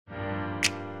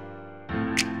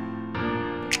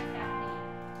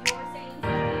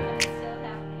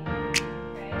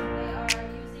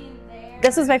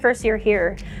This was my first year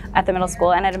here at the middle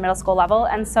school and at a middle school level,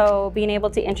 and so being able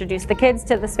to introduce the kids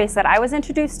to the space that I was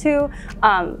introduced to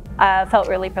felt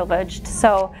really privileged.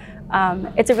 So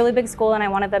it's a really big school, and I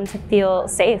wanted them to feel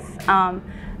safe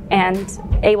and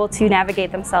able to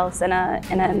navigate themselves in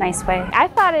a nice way. I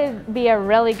thought it'd be a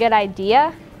really good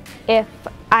idea if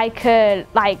I could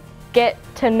get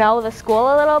to know the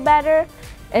school a little better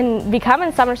and become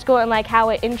in summer school, and how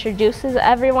it introduces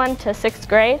everyone to 6th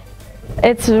grade.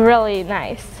 It's really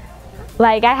nice.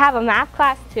 I have a math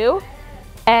class too,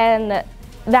 and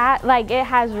that it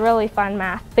has really fun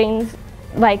math things.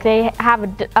 They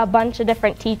have a bunch of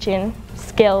different teaching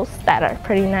skills that are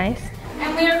pretty nice.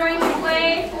 And we are going to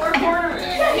play 4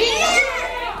 quarterbacks.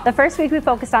 The first week we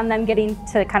focused on them getting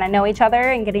to kind of know each other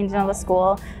and getting to know the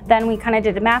school. Then we kind of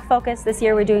did a math focus. This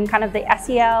year we're doing kind of the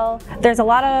SEL. There's a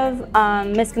lot of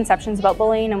misconceptions about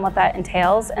bullying and what that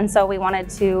entails, and so we wanted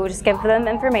to just give them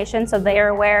information so they are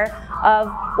aware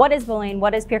of what is bullying,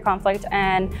 what is peer conflict,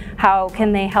 and how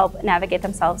can they help navigate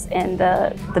themselves in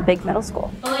the big middle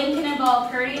school. Bullying can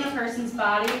involve hurting a person's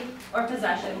body or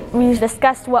possessions. We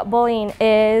discussed what bullying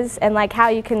is and how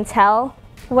you can tell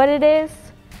what it is,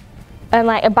 and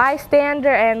a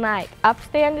bystander and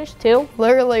upstanders too.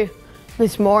 Literally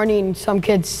this morning some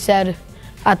kids said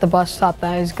at the bus stop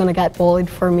that I was gonna get bullied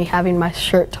for me having my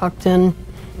shirt tucked in.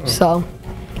 So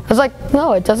I was like,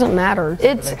 no, it doesn't matter.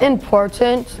 It's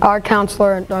important. Our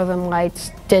counselor at Northern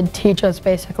Lights did teach us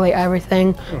basically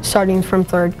everything starting from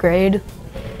 3rd grade.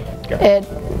 It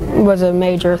was a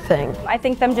major thing. I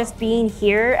think them just being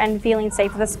here and feeling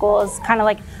safe at the school is kind of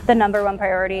the #1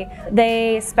 priority.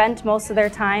 They spent most of their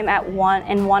time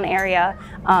in one area,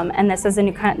 and this is a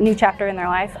new chapter in their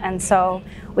life, and so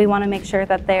we want to make sure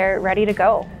that they're ready to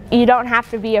go. You don't have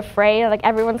to be afraid.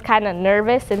 Everyone's kind of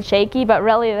nervous and shaky, but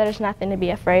really there's nothing to be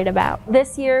afraid about.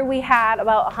 This year we had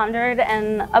about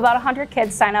 100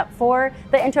 kids sign up for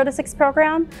the Intro to 6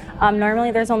 program.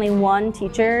 Normally there's only one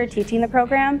teacher teaching the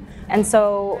program, and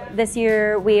so this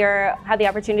year we had the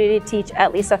opportunity to teach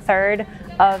at least 1/3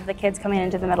 of the kids coming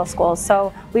into the middle school.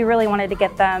 So we really wanted to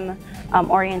get them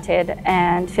oriented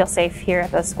and feel safe here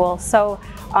at the school. So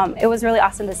it was really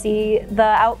awesome to see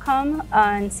the outcome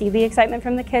and see the excitement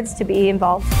from the kids to be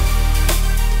involved.